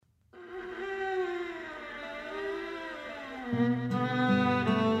Hello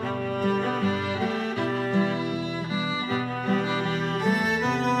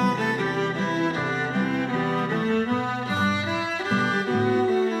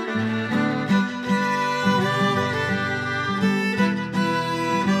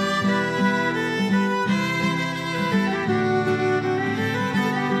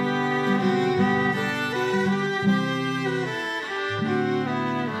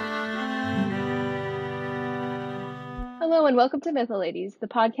and welcome to Mytholadies, the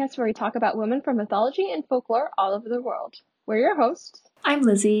podcast where we talk about women from mythology and folklore all over the world. We're your hosts. I'm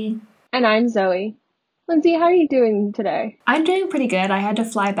Lizzie. And I'm Zoe. Lindsay, how are you doing today? I'm doing pretty good. I had to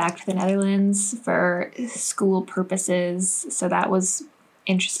fly back to the Netherlands for school purposes, so that was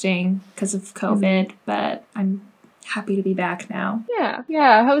interesting because of COVID, but I'm happy to be back now. Yeah.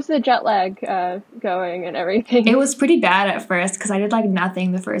 How's the jet lag going and everything? It was pretty bad at first because I did like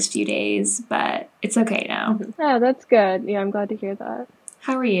nothing the first few days, but it's okay now. Yeah, that's good. Yeah, I'm glad to hear that.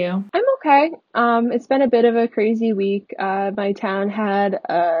 How are you? I'm okay. It's been a bit of a crazy week. My town had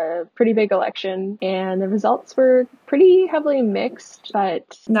a pretty big election and the results were pretty heavily mixed,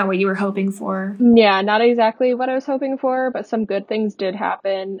 but Not what you were hoping for. yeah, not exactly what I was hoping for, but some good things did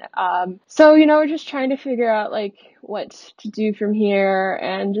happen. So, we're just trying to figure out like what to do from here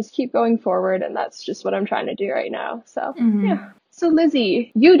and just keep going forward. And that's just what I'm trying to do right now. So, yeah. So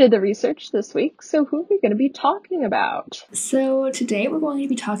Lizzie, you did the research this week, so who are we going to be talking about? So today we're going to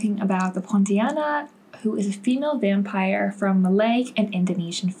be talking about the Pontianak, who is a female vampire from Malay and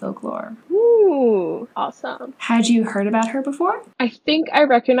Indonesian folklore. Ooh, awesome. Had you heard about her before? I think I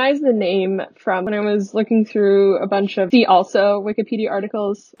recognize the name from when I was looking through a bunch of also Wikipedia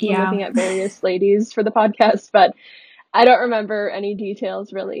articles when looking at various ladies for the podcast, but I don't remember any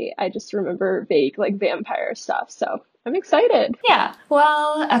details really. I just remember vague like vampire stuff, so I'm excited. Yeah.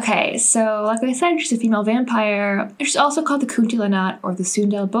 Well, okay. So, like I said, she's a female vampire. She's also called the Kuntilanak or the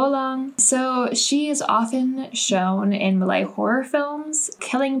Sundel Bolong. So, she is often shown in Malay horror films,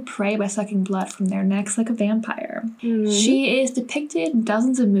 killing prey by sucking blood from their necks like a vampire. Mm-hmm. She is depicted in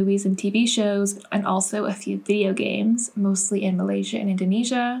dozens of movies and TV shows, and also a few video games, mostly in Malaysia and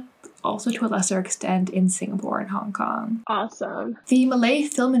Indonesia. Also to a lesser extent in Singapore and Hong Kong. Awesome. The Malay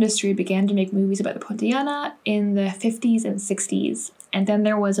film industry began to make movies about the Pontianak in the 50s and 60s. And then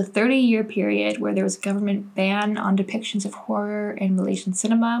there was a 30-year period where there was a government ban on depictions of horror in Malaysian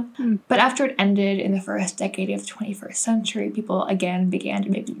cinema. But after it ended in the first decade of the 21st century, people again began to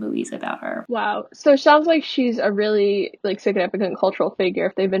make movies about her. Wow. So it sounds like she's a really like significant cultural figure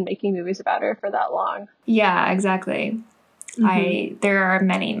if they've been making movies about her for that long. Yeah, exactly. There are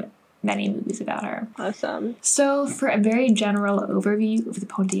many movies about her. Awesome. So for a very general overview of the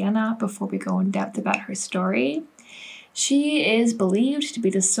Pontianak before we go in depth about her story, she is believed to be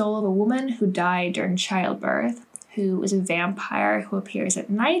the soul of a woman who died during childbirth, who is a vampire who appears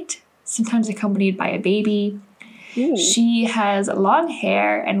at night, sometimes accompanied by a baby. Ooh. She has long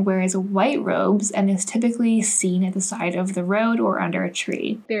hair and wears white robes and is typically seen at the side of the road or under a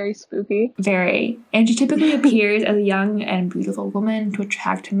tree. Very spooky. Very. And she typically appears as a young and beautiful woman to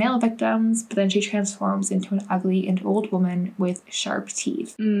attract male victims, but then she transforms into an ugly and old woman with sharp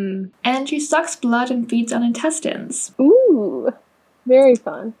teeth. And she sucks blood and feeds on intestines. Ooh, very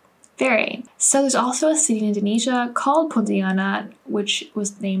fun. Very. So there's also a city in Indonesia called Pontianak, which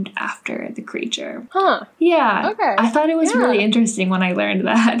was named after the creature. Huh. Yeah. Okay. I thought it was really interesting when I learned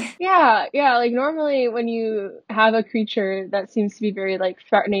that. Yeah. Like normally when you have a creature that seems to be very like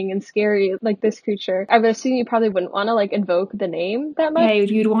threatening and scary, like this creature, I would assume you probably wouldn't want to like invoke the name that much. Yeah,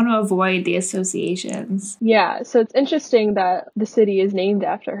 you'd want to avoid the associations. Yeah. So it's interesting that the city is named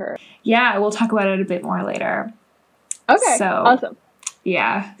after her. Yeah, we'll talk about it a bit more later. Okay. So, awesome.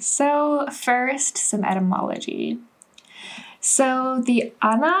 Yeah, so first, some etymology. So the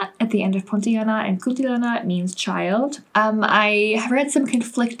anak at the end of Pontianak and Kuntilanak means child. I have read some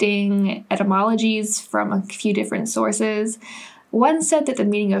conflicting etymologies from a few different sources. One said that the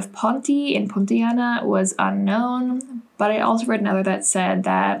meaning of Ponti in Pontianak was unknown, but I also read another that said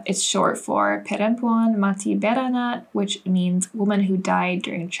that it's short for Perempuan Mati Beranat, which means woman who died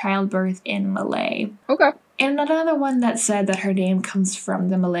during childbirth in Malay. Okay. And another one that said that her name comes from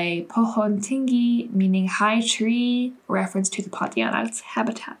the Malay Pohon Tinggi, meaning high tree, reference to the Pontianak's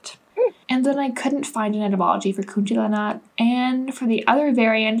habitat. And then I couldn't find an etymology for Kuntilanak. And for the other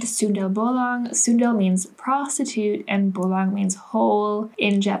variant, Sundel Bolong, Sundel means prostitute and Bolong means hole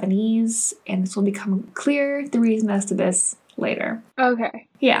in Japanese. And this will become clear, the reason as to this later. Okay.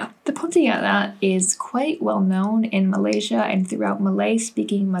 Yeah, the Pontianak is quite well known in Malaysia and throughout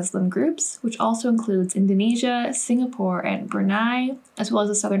Malay-speaking Muslim groups, which also includes Indonesia, Singapore, and Brunei, as well as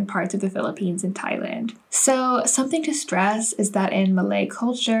the southern parts of the Philippines and Thailand. So, something to stress is that in Malay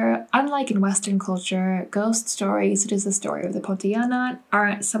culture, unlike in Western culture, ghost stories, such as the story of the Pontianak,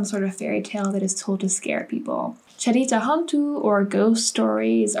 aren't some sort of fairy tale that is told to scare people. Cerita hantu, or ghost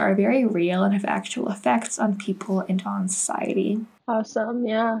stories, are very real and have actual effects on people and on society. Awesome,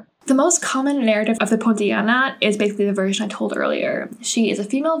 yeah. The most common narrative of the Pontianak is basically the version I told earlier. She is a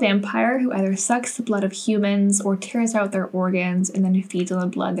female vampire who either sucks the blood of humans or tears out their organs and then feeds on the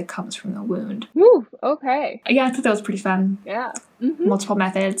blood that comes from the wound. Woo, okay. Yeah, I thought that was pretty fun. Yeah. Mm-hmm. Multiple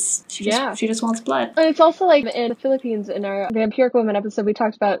methods. She just wants blood. And it's also like in the Philippines, in our Vampiric Woman episode, we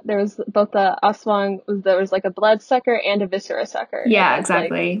talked about there was both the aswang, there was like a blood sucker and a viscera sucker. Yeah,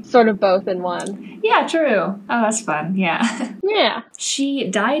 exactly. Like, sort of both in one. Yeah, true. Oh, that's fun. Yeah. Yeah. She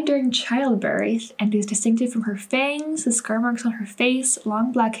died during childbirth and is distinctive from her fangs, the scar marks on her face,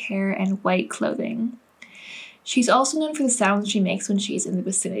 long black hair, and white clothing. She's also known for the sounds she makes when she's in the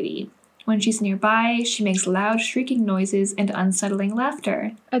vicinity. When she's nearby, she makes loud, shrieking noises and unsettling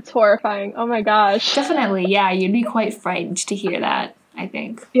laughter. That's horrifying. Oh my gosh. Definitely, yeah, you'd be quite frightened to hear that, I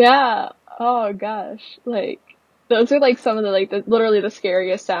think. Yeah. Oh gosh. Like, those are like some of the literally the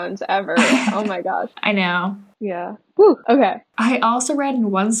scariest sounds ever. Oh my gosh. I know. Yeah. Whew. Okay. I also read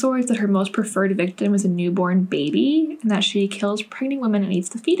in one source that her most preferred victim is a newborn baby, and that she kills pregnant women and eats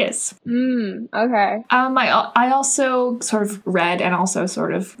the fetus. Okay. I also sort of read and also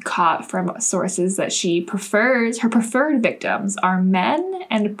sort of caught from sources that her preferred victims are men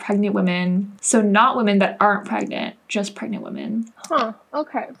and pregnant women. So not women that aren't pregnant, just pregnant women. Huh.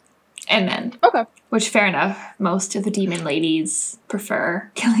 Okay. And men. Okay. Which, fair enough, most of the demon ladies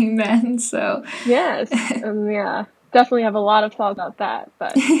prefer killing men, so... Yes. Yeah. Definitely have a lot of thoughts about that,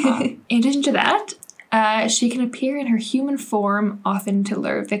 but... In addition to that, she can appear in her human form, often to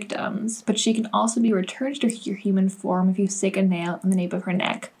lure victims, but she can also be returned to her human form if you stick a nail in the nape of her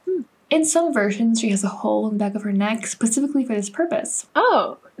neck. In some versions, she has a hole in the back of her neck specifically for this purpose.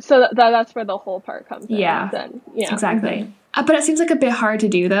 Oh, so that's where the whole part comes in. Yeah. Then. Yeah. Exactly. But it seems like a bit hard to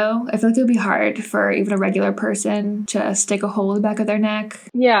do, though. I feel like it would be hard for even a regular person to stick a hole in the back of their neck.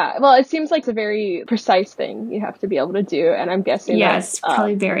 Yeah, well, it seems like it's a very precise thing you have to be able to do, and I'm guessing it's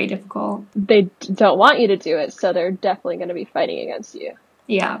probably very difficult. They don't want you to do it, so they're definitely going to be fighting against you.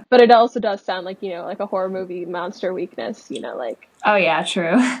 Yeah. But it also does sound like, like a horror movie monster weakness, like... Oh yeah,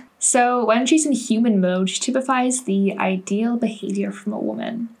 true. So when she's in human mode, she typifies the ideal behavior from a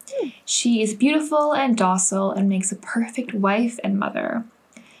woman. She is beautiful and docile and makes a perfect wife and mother.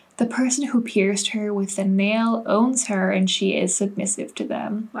 The person who pierced her with the nail owns her and she is submissive to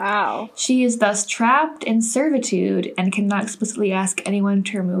them. Wow. She is thus trapped in servitude and cannot explicitly ask anyone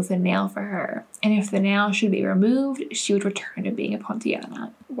to remove the nail for her. And if the nail should be removed, she would return to being a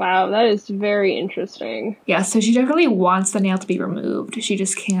Pontianak. Wow, that is very interesting. Yeah, so she definitely wants the nail to be removed. She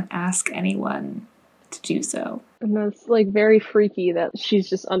just can't ask anyone to do so. And that's very freaky that she's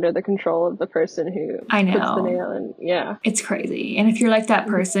just under the control of the person who puts the nail in. Yeah. It's crazy. And if you're like that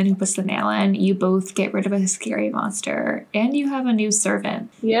person who puts the nail in, you both get rid of a scary monster and you have a new servant.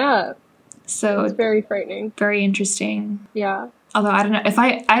 Yeah. So it's very frightening. Very interesting. Yeah. Although I don't know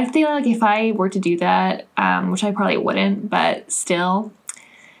I feel like if I were to do that, which I probably wouldn't, but still,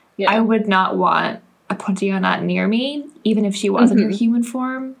 I would not want a Pontianak near me, even if she was in her human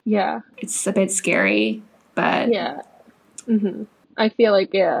form. Yeah. It's a bit scary, but... Yeah. I feel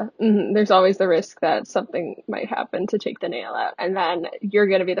like, there's always the risk that something might happen to take the nail out, and then you're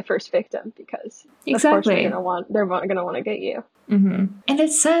going to be the first victim because, of course, they're going to want to get you. And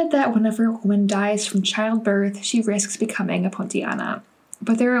it's said that whenever a woman dies from childbirth, she risks becoming a Pontianak.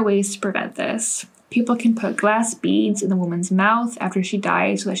 But there are ways to prevent this. People can put glass beads in the woman's mouth after she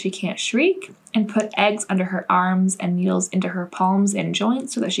dies so that she can't shriek, and put eggs under her arms and needles into her palms and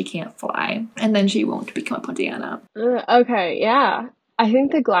joints so that she can't fly. And then she won't become a Pontianak. Okay, yeah. I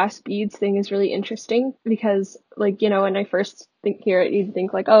think the glass beads thing is really interesting because, when I first hear it, you'd think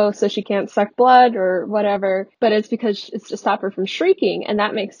oh, so she can't suck blood or whatever, but it's because it's to stop her from shrieking, and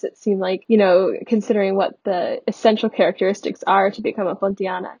that makes it seem like, considering what the essential characteristics are to become a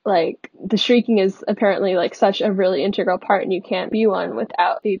Pontianak, the shrieking is apparently such a really integral part, and you can't be one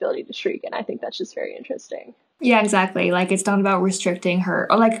without the ability to shriek, and I think that's just very interesting. Yeah, exactly. It's not about restricting her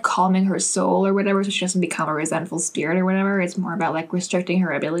or calming her soul or whatever so she doesn't become a resentful spirit or whatever. It's more about restricting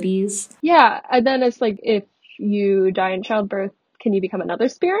her abilities. Yeah, and then it's if you die in childbirth, can you become another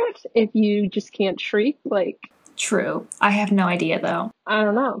spirit if you just can't shriek? True. I have no idea though. I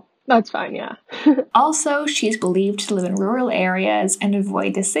don't know. That's fine, yeah. Also, she's believed to live in rural areas and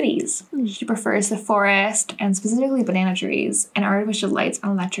avoid the cities. She prefers the forest, and specifically banana trees, and artificial lights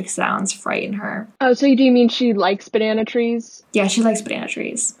and electric sounds frighten her. Oh, so do you mean she likes banana trees? Yeah, she likes banana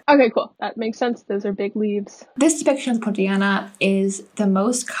trees. Okay, cool. That makes sense. Those are big leaves. This depiction of the Pontillana is the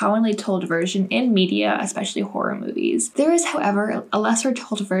most commonly told version in media, especially horror movies. There is, however, a lesser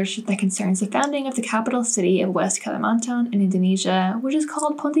told version that concerns the founding of the capital city of West Kalimantan in Indonesia, which is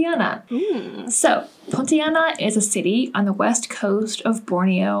called Pontianak. So, Pontianak is a city on the west coast of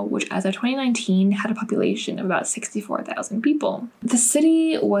Borneo, which as of 2019 had a population of about 64,000 people. The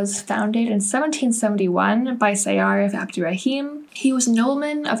city was founded in 1771 by Sayyarif Abdurrahim. He was a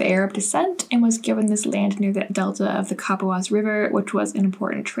nobleman of Arab descent and was given this land near the delta of the Kapuas River, which was an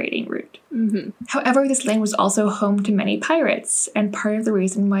important trading route. However, this land was also home to many pirates, and part of the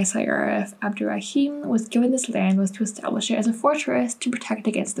reason why Sayyarif Abdurrahim was given this land was to establish it as a fortress to protect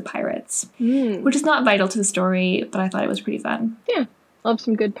against the pirates, which is not vital to the story, but I thought it was pretty fun. Yeah. Love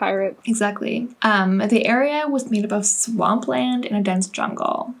some good pirates. Exactly. The area was made up of swampland and a dense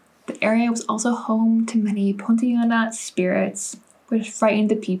jungle. The area was also home to many Pontianak spirits, which frightened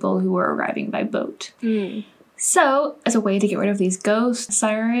the people who were arriving by boat. So, as a way to get rid of these ghosts,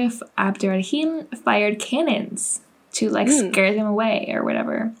 Sayyarif Abdurrahim fired cannons to scare them away or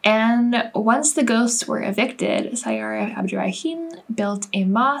whatever. And once the ghosts were evicted, Sayyarif Abdurrahim built a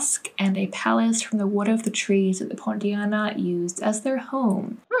mosque and a palace from the wood of the trees that the Pontianak used as their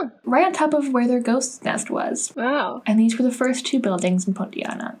home, right on top of where their ghost nest was. Wow. And these were the first two buildings in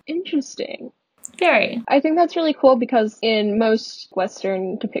Pontianak. Interesting. Very. I think that's really cool because in most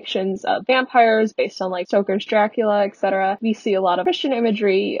Western depictions of vampires based on Stoker's Dracula, etc., we see a lot of Christian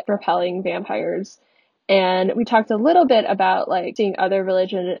imagery repelling vampires. And we talked a little bit about seeing other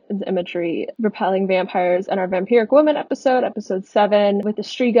religion imagery repelling vampires in our Vampiric Woman episode 7 with the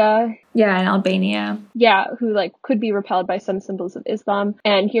Striga. Yeah, in Albania. Yeah, who could be repelled by some symbols of Islam.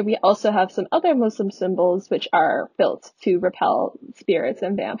 And here we also have some other Muslim symbols which are built to repel spirits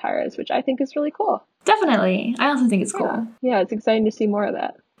and vampires, which I think is really cool. Definitely. I also think it's cool. Yeah, it's exciting to see more of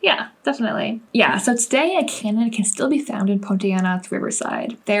that. Yeah, definitely. Yeah, so today a cannon can still be found in Pontianak's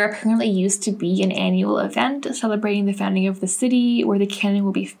riverside. There apparently used to be an annual event celebrating the founding of the city where the cannon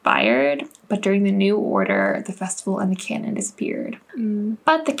will be fired, but during the New Order, the festival and the cannon disappeared.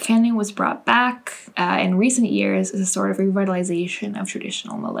 But the cannon was brought back in recent years as a sort of revitalization of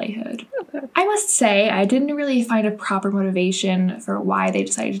traditional Malayhood. Okay. I must say, I didn't really find a proper motivation for why they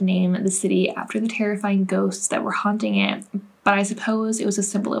decided to name the city after the terrifying ghosts that were haunting it, but I suppose it was a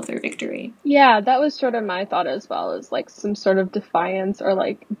symbol of their victory. Yeah, that was sort of my thought as well, as some sort of defiance or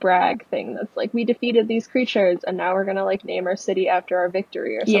brag thing that's we defeated these creatures and now we're gonna name our city after our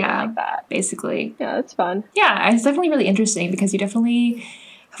victory or something like that. Basically. Yeah, that's fun. Yeah, it's definitely really interesting because you definitely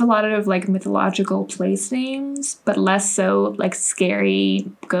have a lot of mythological place names, but less so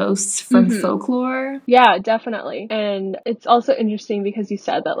scary ghosts from folklore. Yeah, definitely. And it's also interesting because you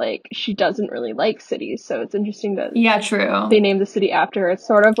said that she doesn't really like cities, so it's interesting that true. They named the city after her. It's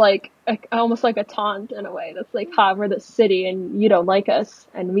sort of almost like a taunt in a way. That's ha, we're this city and you don't like us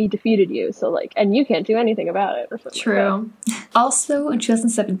and we defeated you, so and you can't do anything about it or something. True. Also, in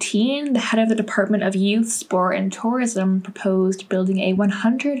 2017, the head of the Department of Youth, Sport and Tourism proposed building a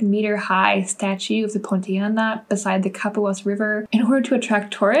 100-meter high statue of the Pontianak beside the Kapuas River in order to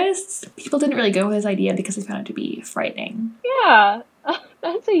attract tourists. People didn't really go with this idea because they found it to be frightening. Yeah.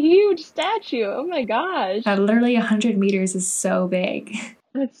 That's a huge statue. Oh my gosh. Literally 100 meters is so big.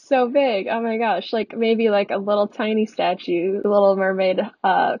 That's so big. Oh my gosh. Maybe a little tiny statue, the Little Mermaid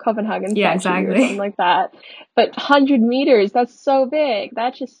Copenhagen statue exactly. or something like that. But 100 meters, that's so big.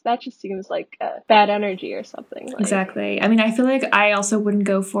 That just seems like bad energy or something. Exactly. I mean, I feel like I also wouldn't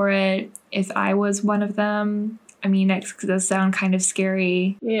go for it if I was one of them. I mean, it does sound kind of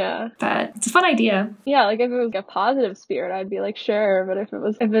scary. Yeah. But it's a fun idea. Yeah, if it was a positive spirit, I'd be sure. But if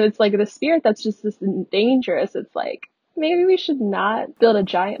it's the spirit that's just this dangerous, it's maybe we should not build a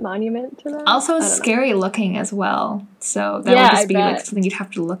giant monument to them. Also, it's scary looking as well. So that would just be something you'd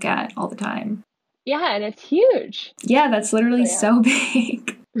have to look at all the time. Yeah, and it's huge. Yeah, that's literally so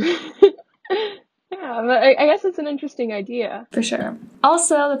big. Yeah, but I guess it's an interesting idea. For sure.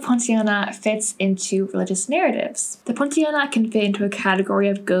 Also, the Pontianak fits into religious narratives. The Pontianak can fit into a category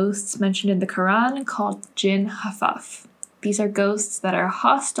of ghosts mentioned in the Quran called Jinn Hafaf. These are ghosts that are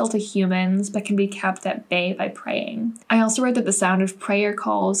hostile to humans but can be kept at bay by praying. I also read that the sound of prayer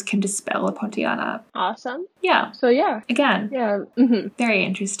calls can dispel a Pontiana. Awesome. Yeah. So yeah. Again. Yeah. Very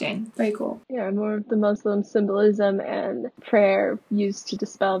interesting. Very cool. Yeah, more of the Muslim symbolism and prayer used to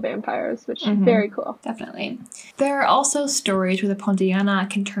dispel vampires, which is very cool. Definitely. There are also stories where the Pontiana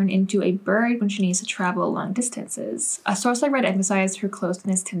can turn into a bird when she needs to travel long distances. A source I read emphasized her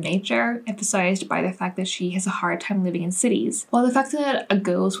closeness to nature, emphasized by the fact that she has a hard time living in cities. While the fact that a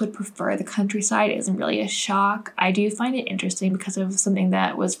ghost would prefer the countryside isn't really a shock, I do find it interesting because of something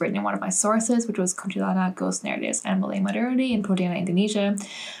that was written in one of my sources, which was Kuntilanak Ghost Narratives and Malay Modernity in Pontiana, Indonesia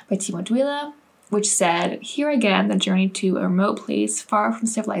by Timo Dwila, which said, here again, the journey to a remote place far from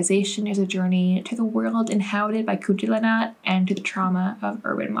civilization is a journey to the world inhabited by kuntilanak and to the trauma of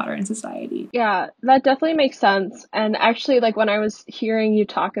urban modern society. Yeah, that definitely makes sense. And actually, like when I was hearing you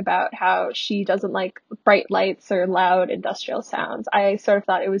talk about how she doesn't like bright lights or loud industrial sounds, I sort of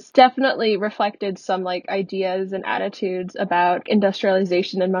thought it was definitely reflected some like ideas and attitudes about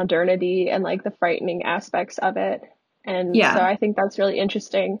industrialization and modernity and like the frightening aspects of it. And so I think that's really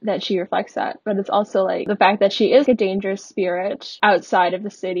interesting that she reflects that. But it's also like the fact that she is a dangerous spirit outside of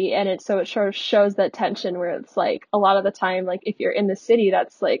the city. And it sort of shows that tension where it's like a lot of the time, like if you're in the city,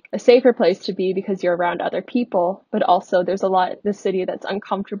 that's like a safer place to be because you're around other people. But also there's a lot in the city that's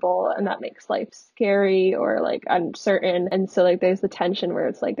uncomfortable and that makes life scary or like uncertain. And so like there's the tension where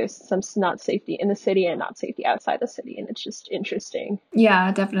it's like there's some not safety in the city and not safety outside the city. And it's just interesting.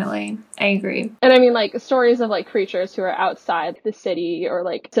 Yeah, definitely. I agree. And I mean like stories of like creatures who are outside the city or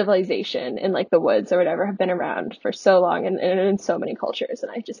like civilization in like the woods or whatever have been around for so long and in so many cultures.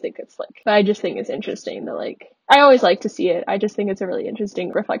 And I just think it's interesting that like, I always like to see it. I just think it's a really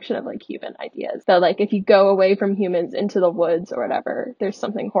interesting reflection of like human ideas. That like if you go away from humans into the woods or whatever, there's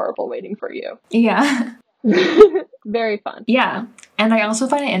something horrible waiting for you. Yeah. Very fun. Yeah. And I also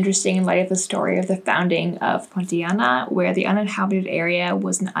find it interesting in light of the story of the founding of Pontiana, where the uninhabited area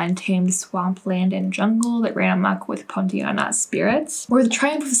was an untamed swampland and jungle that ran amok with Pontiana spirits, where the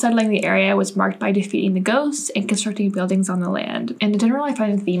triumph of settling the area was marked by defeating the ghosts and constructing buildings on the land. And in general, I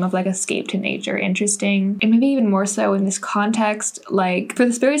find the theme of like escape to nature interesting, and maybe even more so in this context. Like for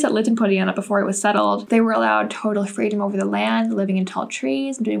the spirits that lived in Pontiana before it was settled, they were allowed total freedom over the land, living in tall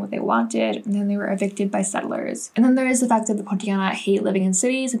trees and doing what they wanted, and then they were evicted by settlers. And then there is the fact that the Pontiana hate living in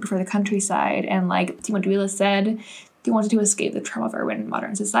cities and prefer the countryside, and like Timo Dwila said, they wanted to escape the trauma of urban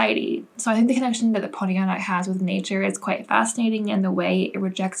modern society. So I think the connection that the Pontianak has with nature is quite fascinating, and the way it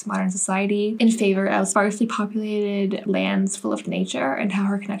rejects modern society in favor of sparsely populated lands full of nature, and how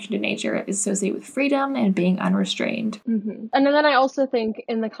her connection to nature is associated with freedom and being unrestrained. Mm-hmm. And then I also think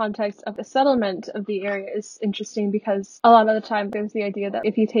in the context of the settlement of the area is interesting because a lot of the time there's the idea that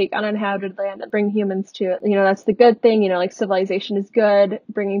if you take uninhabited land and bring humans to it, you know, that's the good thing, you know, like civilization is good,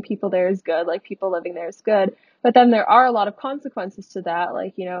 bringing people there is good, like people living there is good. But then there are a lot of consequences to that,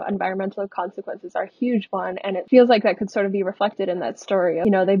 like, you know, environmental consequences are a huge one. And it feels like that could sort of be reflected in that story. You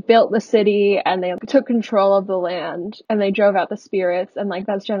know, they built the city and they took control of the land and they drove out the spirits. And like,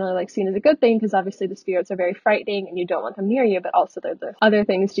 that's generally like seen as a good thing because obviously the spirits are very frightening and you don't want them near you. But also there's other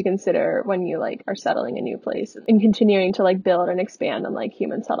things to consider when you like are settling a new place and continuing to like build and expand on like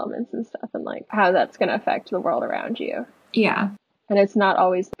human settlements and stuff and like how that's going to affect the world around you. Yeah. And it's not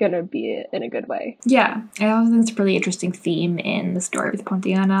always going to be in a good way. Yeah. I also think it's a really interesting theme in the story with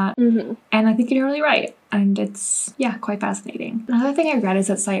Pontiana. Mm-hmm. And I think you're really right. And it's, yeah, quite fascinating. Another thing I read is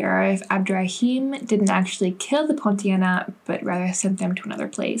that Syed Arif Abdurrahim didn't actually kill the Pontiana, but rather sent them to another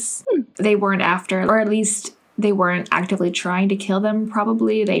place. They weren't after, or at least they weren't actively trying to kill them,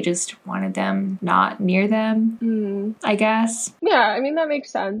 probably. They just wanted them not near them, I guess. Yeah, I mean, that makes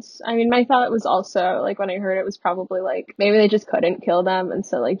sense. I mean, my thought was also, like, when I heard it was probably, like, maybe they just couldn't kill them, and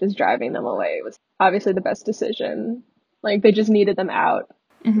so, like, just driving them away was obviously the best decision. Like, they just needed them out.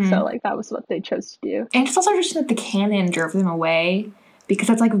 Mm-hmm. So, like, that was what they chose to do. And it's also interesting that the cannon drove them away, because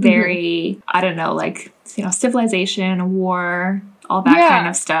that's, like, very, I don't know, like, you know, civilization, war, all that kind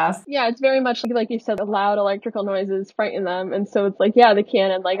of stuff. Yeah, it's very much like you said, the loud electrical noises frighten them. And so it's like, yeah, the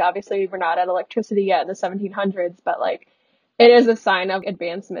cannon, like, obviously we're not at electricity yet in the 1700s, but like, it is a sign of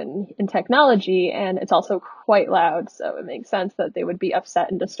advancement in technology, and it's also quite loud, so it makes sense that they would be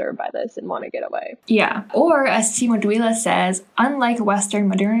upset and disturbed by this and want to get away. Yeah. Or, as Timo Dwila says, unlike Western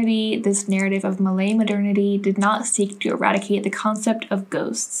modernity, this narrative of Malay modernity did not seek to eradicate the concept of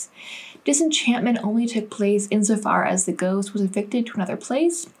ghosts. Disenchantment only took place insofar as the ghost was evicted to another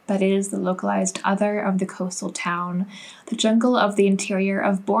place, that is, the localized other of the coastal town, the jungle of the interior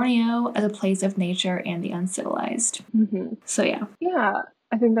of Borneo as a place of nature and the uncivilized. Mm-hmm. So, yeah. Yeah.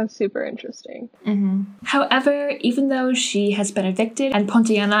 I think that's super interesting. However, even though she has been evicted and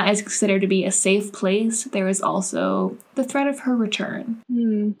Pontiana is considered to be a safe place, there is also the threat of her return.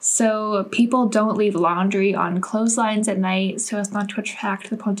 So people don't leave laundry on clotheslines at night so as not to attract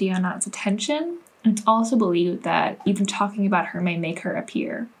the Pontiana's attention. And it's also believed that even talking about her may make her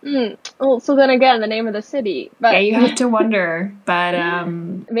appear. Well, so then again, the name of the city. But yeah, you have to wonder. But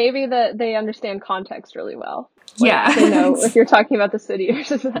maybe they understand context really well. Yeah. They know if you're talking about the city or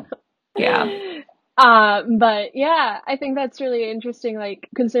something. Yeah. But yeah, I think that's really interesting, like,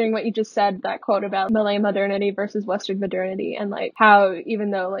 considering what you just said, that quote about Malay modernity versus Western modernity, and like how even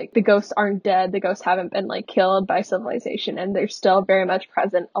though like the ghosts aren't dead, the ghosts haven't been like killed by civilization, and they're still very much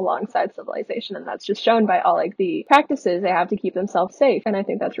present alongside civilization, and that's just shown by all like the practices they have to keep themselves safe, and I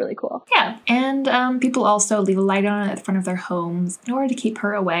think that's really cool. Yeah, and people also leave a light on at the front of their homes in order to keep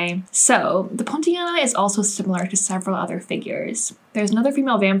her away. So, the Pontiana is also similar to several other figures. There's another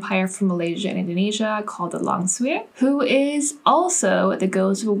female vampire from Malaysia and Indonesia called the Langsue, who is also the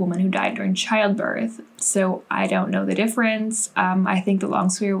ghost of a woman who died during childbirth. So I don't know the difference. I think the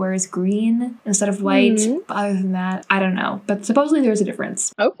Langsue wears green instead of white. But other than that, I don't know. But supposedly there's a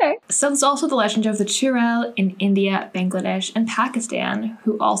difference. Okay. So there's also the legend of the Churel in India, Bangladesh, and Pakistan,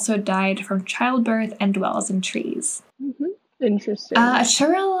 who also died from childbirth and dwells in trees. Interesting. A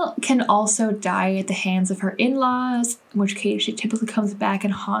Churel can also die at the hands of her in-laws, in which case she typically comes back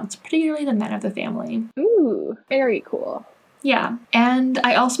and haunts particularly the men of the family. Ooh, very cool. Yeah, and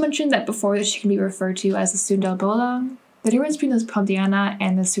I also mentioned that before that she can be referred to as the Sundel Bolong. The difference between the Pontiana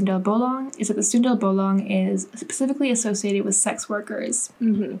and the Sundel Bolong is that the Sundel Bolong is specifically associated with sex workers.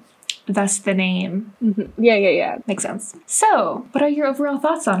 Thus the name. Yeah. Makes sense. So, what are your overall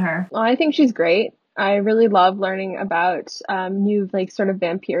thoughts on her? Well, I think she's great. I really love learning about new, like, sort of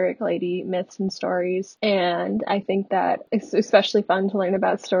vampiric lady myths and stories. And I think that it's especially fun to learn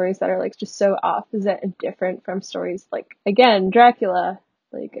about stories that are, like, just so opposite and different from stories like, again, Dracula.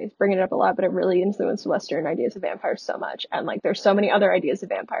 Like, I bring it up a lot, but it really influenced Western ideas of vampires so much. And, like, there's so many other ideas of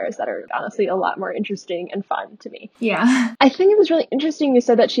vampires that are honestly a lot more interesting and fun to me. Yeah. I think it was really interesting you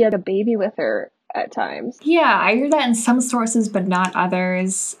said that she had a baby with her at times. Yeah, I hear that in some sources, but not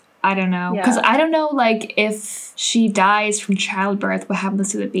others. I don't know. Because I don't know, like, if she dies from childbirth, what happens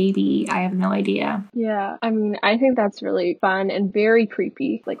to the baby? I have no idea. Yeah. I mean, I think that's really fun and very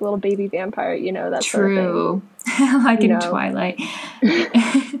creepy. Like, little baby vampire, you know, that sort of thing. Like in Twilight.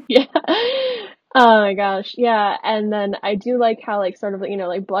 Yeah. Oh my gosh. Yeah. And then I do like how, like, sort of, you know,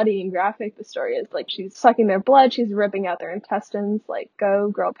 like, bloody and graphic the story is. Like, she's sucking their blood, she's ripping out their intestines. Like, go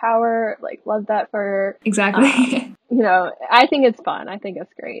girl power. Like, love that for her. Exactly. You know, I think it's fun. I think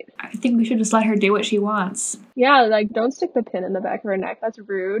it's great. I think we should just let her do what she wants. Yeah, like, don't stick the pin in the back of her neck. That's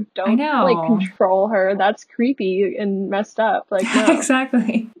rude. Don't, I know. like, control her. That's creepy and messed up. Like, no.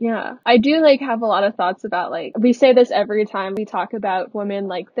 Exactly. Yeah. I do, like, have a lot of thoughts about, like, we say this every time we talk about women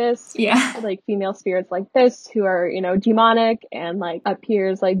like this. Yeah. Like, female spirits like this who are, you know, demonic and, like,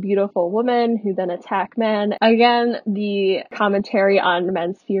 appears like beautiful women who then attack men. Again, the commentary on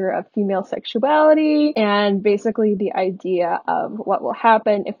men's fear of female sexuality and basically the idea of what will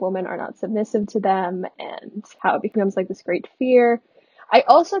happen if women are not submissive to them and how it becomes like this great fear. I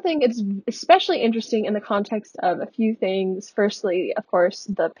also think it's especially interesting in the context of a few things. Firstly, of course,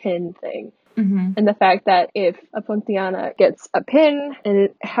 the pin thing. And the fact that if a Pontiana gets a pin and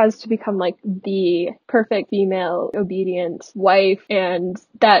it has to become like the perfect female obedient wife, and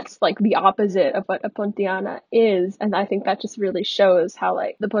that's like the opposite of what a Pontiana is. And I think that just really shows how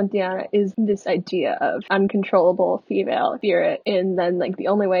like the Pontiana is this idea of uncontrollable female spirit, and then like the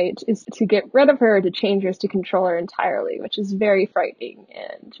only way is to get rid of her, to change her, is to control her entirely, which is very frightening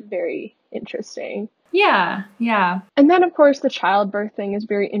and very interesting. Yeah. And then, of course, the childbirth thing is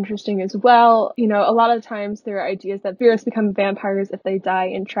very interesting as well. You know, a lot of times there are ideas that spirits become vampires if they die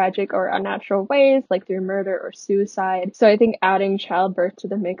in tragic or unnatural ways, like through murder or suicide. So I think adding childbirth to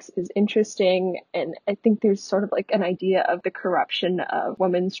the mix is interesting. And I think there's sort of like an idea of the corruption of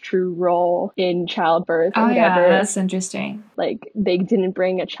women's true role in childbirth or whatever. Yeah, that's interesting. Like, they didn't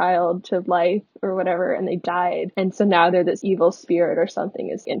bring a child to life or whatever, and they died. And so now they're this evil spirit or something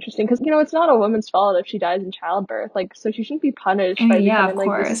is interesting. Because, you know, it's not a woman's fault if she dies in childbirth. Like, so she shouldn't be punished by becoming, of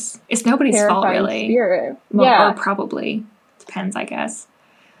course. This it's nobody's fault, really. Spirit. Well, or probably. Depends, I guess.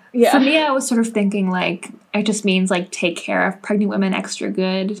 Yeah. For me, I was sort of thinking, like, it just means, like, take care of pregnant women extra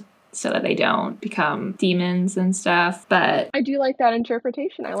good so that they don't become demons and stuff. But I do like that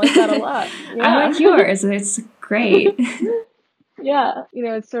interpretation. I like that a lot. Yeah. I like yours. It's great. Yeah. You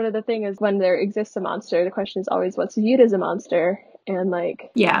know, it's sort of the thing is when there exists a monster, the question is always what's viewed as a monster. And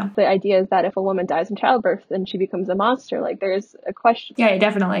like, Yeah. the idea is that if a woman dies in childbirth, then she becomes a monster. Like, there's a question. Yeah,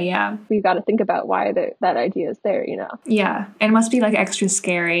 definitely. Yeah. We've got to think about why that idea is there, you know? Yeah. And it must be like extra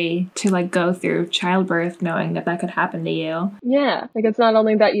scary to like go through childbirth knowing that could happen to you. Yeah. Like, it's not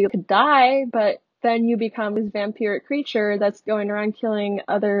only that you could die, but then you become this vampiric creature that's going around killing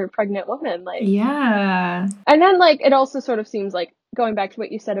other pregnant women. Like, yeah. And then, like, it also sort of seems like, going back to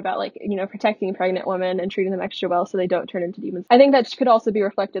what you said about, like, you know, protecting pregnant women and treating them extra well so they don't turn into demons. I think that could also be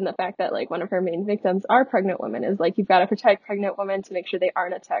reflected in the fact that, like, one of her main victims are pregnant women. Is like, you've got to protect pregnant women to make sure they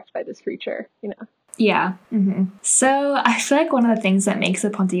aren't attacked by this creature, you know? Yeah. So I feel like one of the things that makes the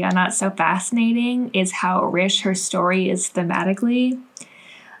Pontianak so fascinating is how rich her story is thematically.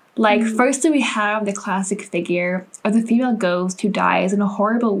 Like, firstly, we have the classic figure of the female ghost who dies in a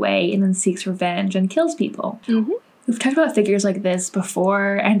horrible way and then seeks revenge and kills people. We've talked about figures like this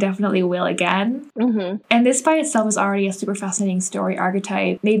before and definitely will again. And this by itself is already a super fascinating story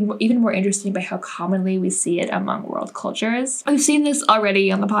archetype, made even more interesting by how commonly we see it among world cultures. We've seen this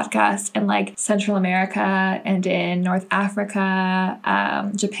already on the podcast in like Central America and in North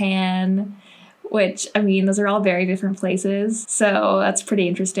Africa, Japan, which, I mean, those are all very different places. So that's pretty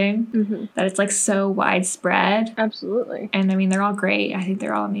interesting that it's like so widespread. Absolutely. And I mean, they're all great. I think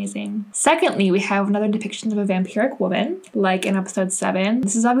they're all amazing. Secondly, we have another depiction of a vampiric woman, like in episode 7.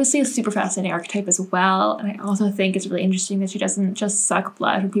 This is obviously a super fascinating archetype as well. And I also think it's really interesting that she doesn't just suck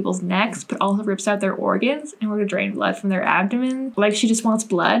blood from people's necks, but also rips out their organs in order to drain blood from their abdomen. Like, she just wants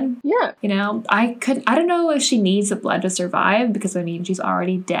blood. Yeah. You know, I don't know if she needs the blood to survive because, I mean, she's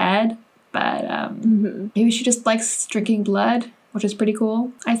already dead. But maybe she just likes drinking blood, which is pretty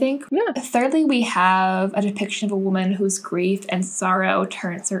cool, I think. Yeah. Thirdly, we have a depiction of a woman whose grief and sorrow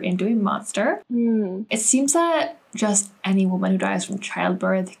turns her into a monster. It seems that just any woman who dies from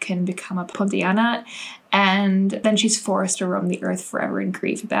childbirth can become a Pontianak, and then she's forced to roam the earth forever in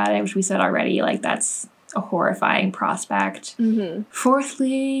grief about it, which we said already, like, that's a horrifying prospect.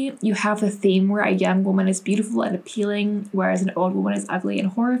 Fourthly, you have the theme where a young woman is beautiful and appealing, whereas an old woman is ugly and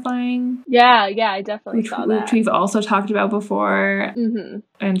horrifying. Yeah, I definitely saw that. Which we've also talked about before.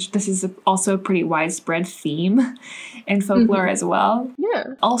 And this is also a pretty widespread theme in folklore as well.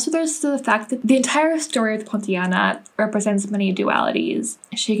 Yeah. Also, there's the fact that the entire story of the Pontianak represents many dualities.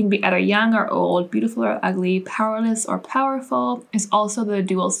 She can be either young or old, beautiful or ugly, powerless or powerful. It's also the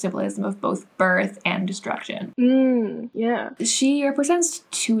dual symbolism of both birth and destruction. Yeah. She represents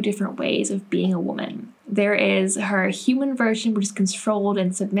two different ways of being a woman. There is her human version, which is controlled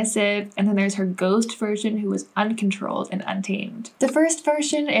and submissive, and then there's her ghost version, who is uncontrolled and untamed. The first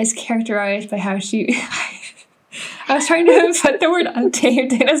version is characterized by how she... I was trying to put the word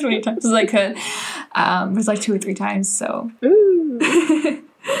untamed in as many times as I could. It was like 2 or 3 times, so... Ooh.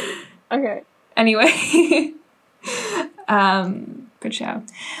 Okay. Anyway. Good show.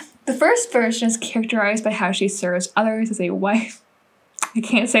 The first version is characterized by how she serves others as a wife. I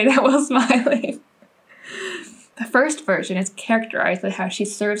can't say that while smiling. The first version is characterized by how she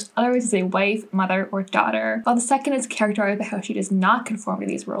serves others as a wife, mother, or daughter, while the second is characterized by how she does not conform to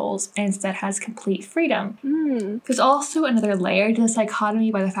these roles and instead has complete freedom. There's also another layer to this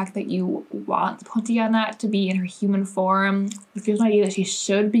dichotomy by the fact that you want the Pontianak to be in her human form. There's an idea that she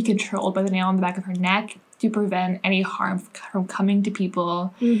should be controlled by the nail on the back of her neck to prevent any harm from coming to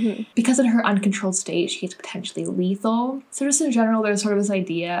people. Because in her uncontrolled state, she is potentially lethal. So just in general, there's sort of this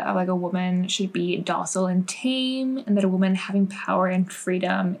idea of like a woman should be docile and tame, and that a woman having power and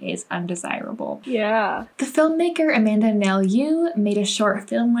freedom is undesirable. Yeah. The filmmaker Amanda Nell Yu made a short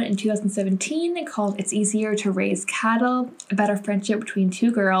film in 2017 called It's Easier to Raise Cattle, about a friendship between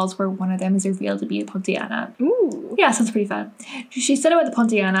 2 girls where one of them is revealed to be a Pontianak. Ooh. Yeah, sounds pretty fun. She said about the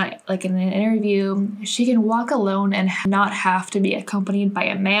Pontianak, like in an interview, she can walk alone and not have to be accompanied by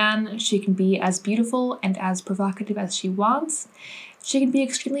a man. She can be as beautiful and as provocative as she wants. She can be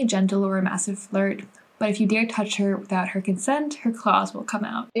extremely gentle or a massive flirt. But if you dare touch her without her consent, her claws will come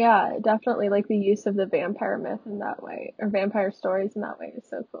out. Yeah, definitely. Like the use of the vampire myth in that way, or vampire stories in that way, is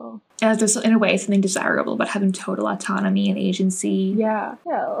so cool. And there's, in a way, something desirable about having total autonomy and agency. Yeah.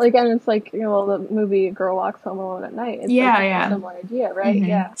 Like, and it's like, you know, the movie Girl Walks Home Alone at Night. It's like a similar idea, right?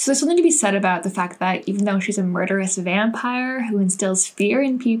 Yeah. So there's something to be said about the fact that even though she's a murderous vampire who instills fear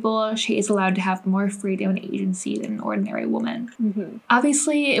in people, she is allowed to have more freedom and agency than an ordinary woman.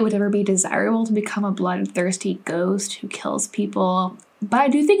 Obviously, it would never be desirable to become a bloodthirsty ghost who kills people. But I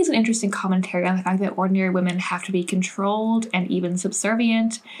do think it's an interesting commentary on the fact that ordinary women have to be controlled and even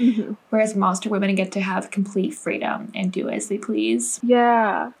subservient, whereas monster women get to have complete freedom and do as they please.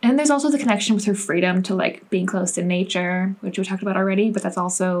 Yeah. And there's also the connection with her freedom to like being close to nature, which we talked about already, but that's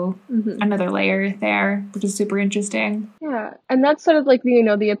also another layer there, which is super interesting. Yeah. And that's sort of like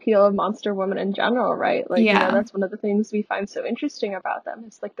the appeal of monster women in general, right? Like, that's one of the things we find so interesting about them.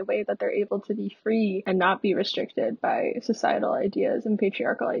 It's like the way that they're able to be free and not be restricted by societal ideas and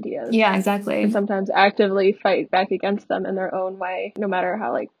patriarchal ideas. Yeah, exactly. And sometimes actively fight back against them in their own way, no matter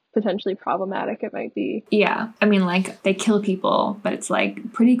how like potentially problematic it might be. Yeah. I mean, like, they kill people, but it's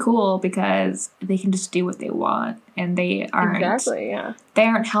like pretty cool because they can just do what they want and they aren't they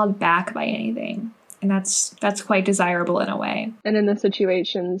aren't held back by anything. And that's quite desirable in a way. And in the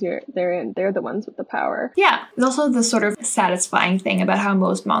situations they're in, they're the ones with the power. Yeah. There's also the sort of satisfying thing about how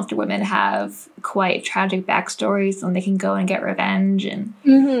most monster women have quite tragic backstories and they can go and get revenge.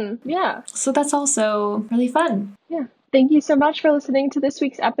 And yeah. So that's also really fun. Yeah. Thank you so much for listening to this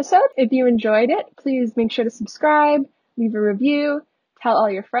week's episode. If you enjoyed it, please make sure to subscribe, leave a review, tell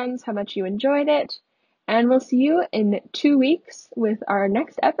all your friends how much you enjoyed it. And we'll see you in 2 weeks with our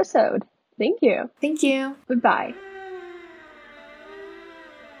next episode. Thank you. Thank you. Goodbye.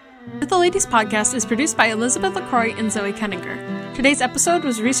 MythoLadies podcast is produced by Elizabeth LaCroix and Zoe Kenninger. Today's episode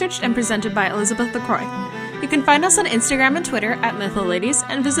was researched and presented by Elizabeth LaCroix. You can find us on Instagram and Twitter at MythoLadies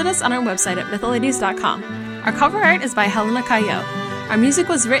and visit us on our website at mytholadies.com. Our cover art is by Helena Cayo. Our music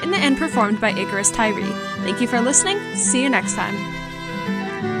was written and performed by Icarus Tyree. Thank you for listening. See you next time.